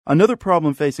Another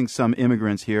problem facing some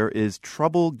immigrants here is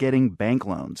trouble getting bank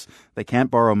loans. They can't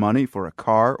borrow money for a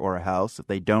car or a house if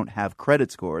they don't have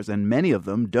credit scores, and many of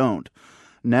them don't.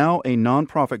 Now, a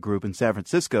nonprofit group in San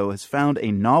Francisco has found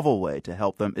a novel way to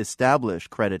help them establish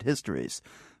credit histories.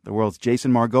 The world's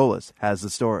Jason Margolis has the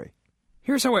story.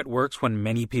 Here's how it works when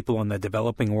many people in the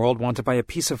developing world want to buy a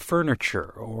piece of furniture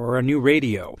or a new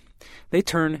radio. They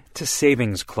turn to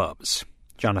savings clubs.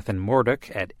 Jonathan Morduch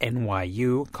at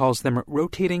NYU calls them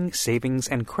rotating savings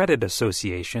and credit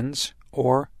associations,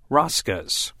 or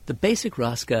ROSCAs. The basic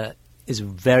ROSCA is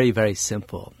very, very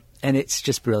simple, and it's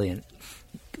just brilliant.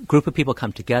 A group of people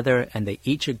come together, and they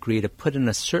each agree to put in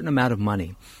a certain amount of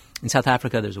money. In South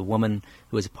Africa, there's a woman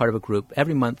who is a part of a group.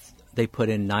 Every month, they put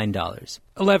in $9.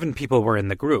 11 people were in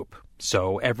the group,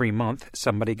 so every month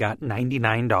somebody got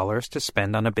 $99 to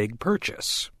spend on a big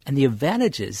purchase. And the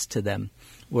advantages to them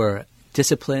were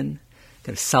discipline,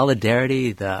 kind of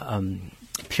solidarity, the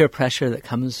peer pressure that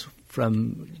comes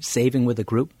from saving with a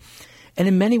group. And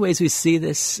in many ways, we see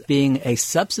this being a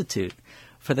substitute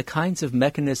for the kinds of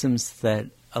mechanisms that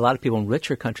a lot of people in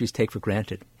richer countries take for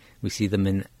granted. We see them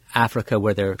in Africa,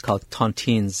 where they're called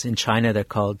tontines. In China, they're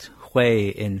called hui.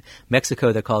 In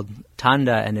Mexico, they're called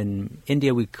tanda. And in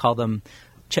India, we call them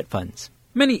chit funds.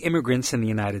 Many immigrants in the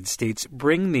United States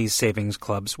bring these savings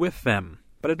clubs with them,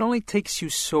 but it only takes you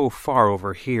so far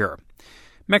over here.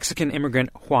 Mexican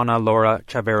immigrant Juana Laura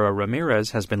Chavera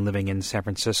Ramirez has been living in San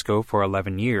Francisco for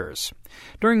 11 years.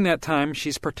 During that time,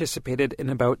 she's participated in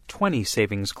about 20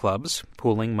 savings clubs,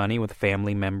 pooling money with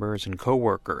family members and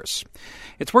coworkers.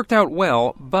 It's worked out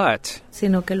well, but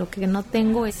Sino que lo que no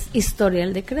tengo es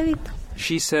historial de crédito.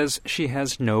 She says she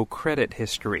has no credit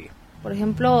history. Por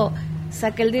ejemplo,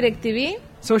 saqué el DirecTV.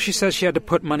 So she says she had to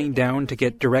put money down to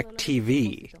get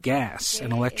DirecTV, gas,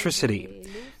 and electricity.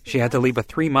 She had to leave a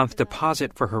 3-month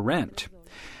deposit for her rent.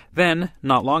 Then,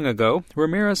 not long ago,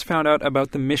 Ramirez found out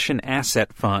about the Mission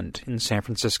Asset Fund in San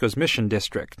Francisco's Mission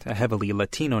District, a heavily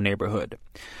Latino neighborhood.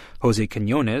 Jose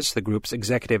Quinones, the group's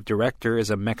executive director, is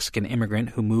a Mexican immigrant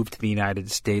who moved to the United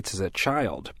States as a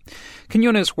child.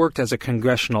 Quinones worked as a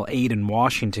congressional aide in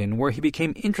Washington, where he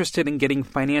became interested in getting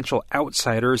financial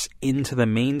outsiders into the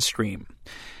mainstream.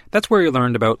 That's where he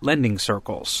learned about lending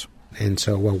circles. And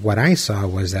so what I saw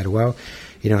was that,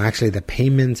 actually the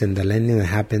payments and the lending that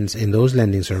happens in those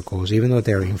lending circles, even though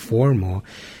they're informal,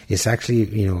 it's actually,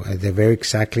 they're very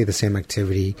exactly the same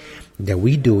activity that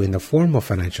we do in the formal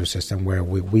financial system, where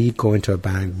we go into a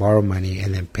bank, borrow money,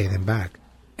 and then pay them back.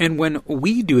 And when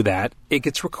we do that, it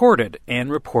gets recorded and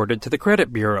reported to the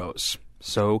credit bureaus.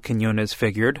 So Quinones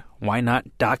figured, why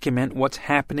not document what's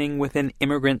happening within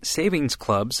immigrant savings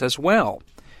clubs as well?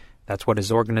 That's what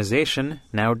his organization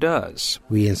now does.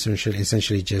 We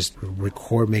essentially just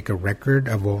make a record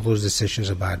of all those decisions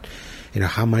about,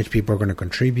 how much people are going to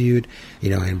contribute,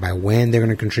 and by when they're going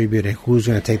to contribute, and who's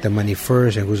going to take the money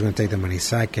first and who's going to take the money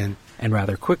second. And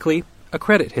rather quickly, a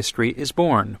credit history is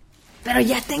born. Pero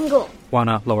ya tengo.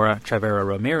 Juana Laura Chavera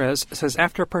Ramirez says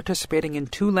after participating in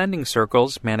 2 lending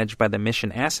circles managed by the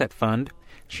Mission Asset Fund,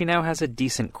 she now has a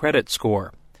decent credit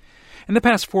score. In the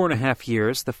past 4.5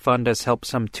 years, the fund has helped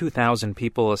some 2,000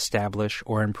 people establish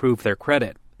or improve their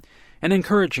credit. An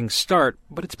encouraging start,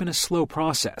 but it's been a slow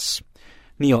process.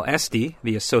 Neil Esty,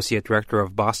 the associate director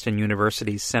of Boston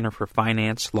University's Center for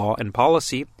Finance, Law, and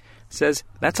Policy, says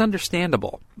that's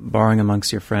understandable. Borrowing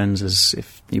amongst your friends is,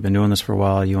 if you've been doing this for a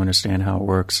while, you understand how it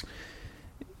works.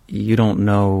 You don't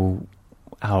know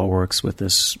how it works with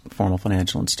this formal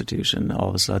financial institution. All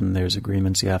of a sudden, there's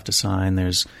agreements you have to sign.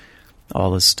 There's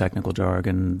all this technical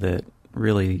jargon that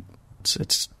really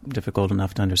it's difficult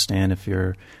enough to understand if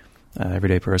you're an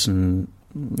everyday person,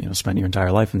 spent your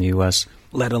entire life in the U.S.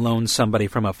 Let alone somebody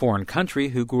from a foreign country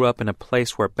who grew up in a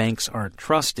place where banks aren't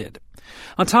trusted.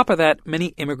 On top of that, many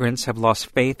immigrants have lost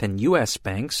faith in U.S.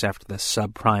 banks after the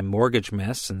subprime mortgage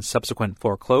mess and subsequent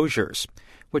foreclosures,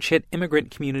 which hit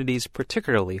immigrant communities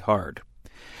particularly hard.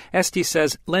 Esty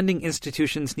says lending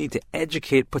institutions need to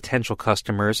educate potential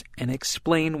customers and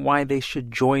explain why they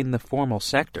should join the formal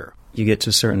sector. You get to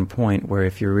a certain point where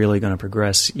if you're really going to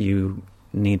progress, you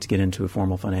need to get into a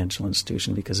formal financial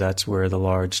institution, because that's where the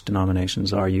large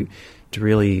denominations are. To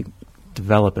really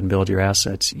develop and build your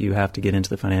assets, you have to get into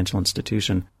the financial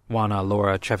institution. Juana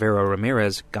Laura Chavera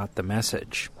Ramirez got the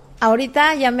message.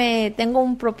 Ahorita ya tengo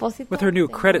un propósito. With her new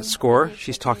credit score,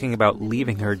 she's talking about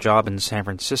leaving her job in San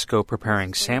Francisco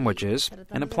preparing sandwiches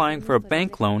and applying for a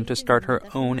bank loan to start her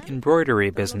own embroidery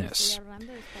business.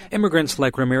 Immigrants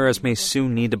like Ramirez may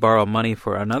soon need to borrow money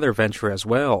for another venture as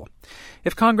well.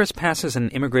 If Congress passes an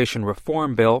immigration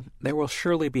reform bill, there will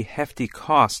surely be hefty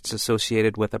costs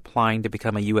associated with applying to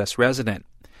become a U.S. resident.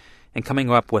 And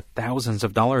coming up with thousands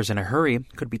of dollars in a hurry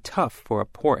could be tough for a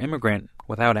poor immigrant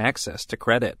without access to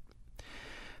credit.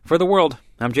 For The World,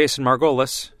 I'm Jason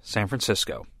Margolis, San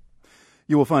Francisco.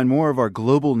 You will find more of our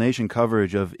Global Nation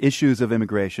coverage of issues of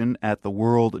immigration at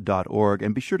theworld.org.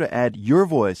 And be sure to add your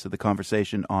voice to the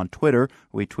conversation on Twitter.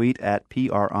 We tweet at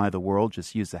PRI The World.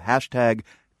 Just use the hashtag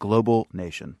Global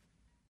Nation.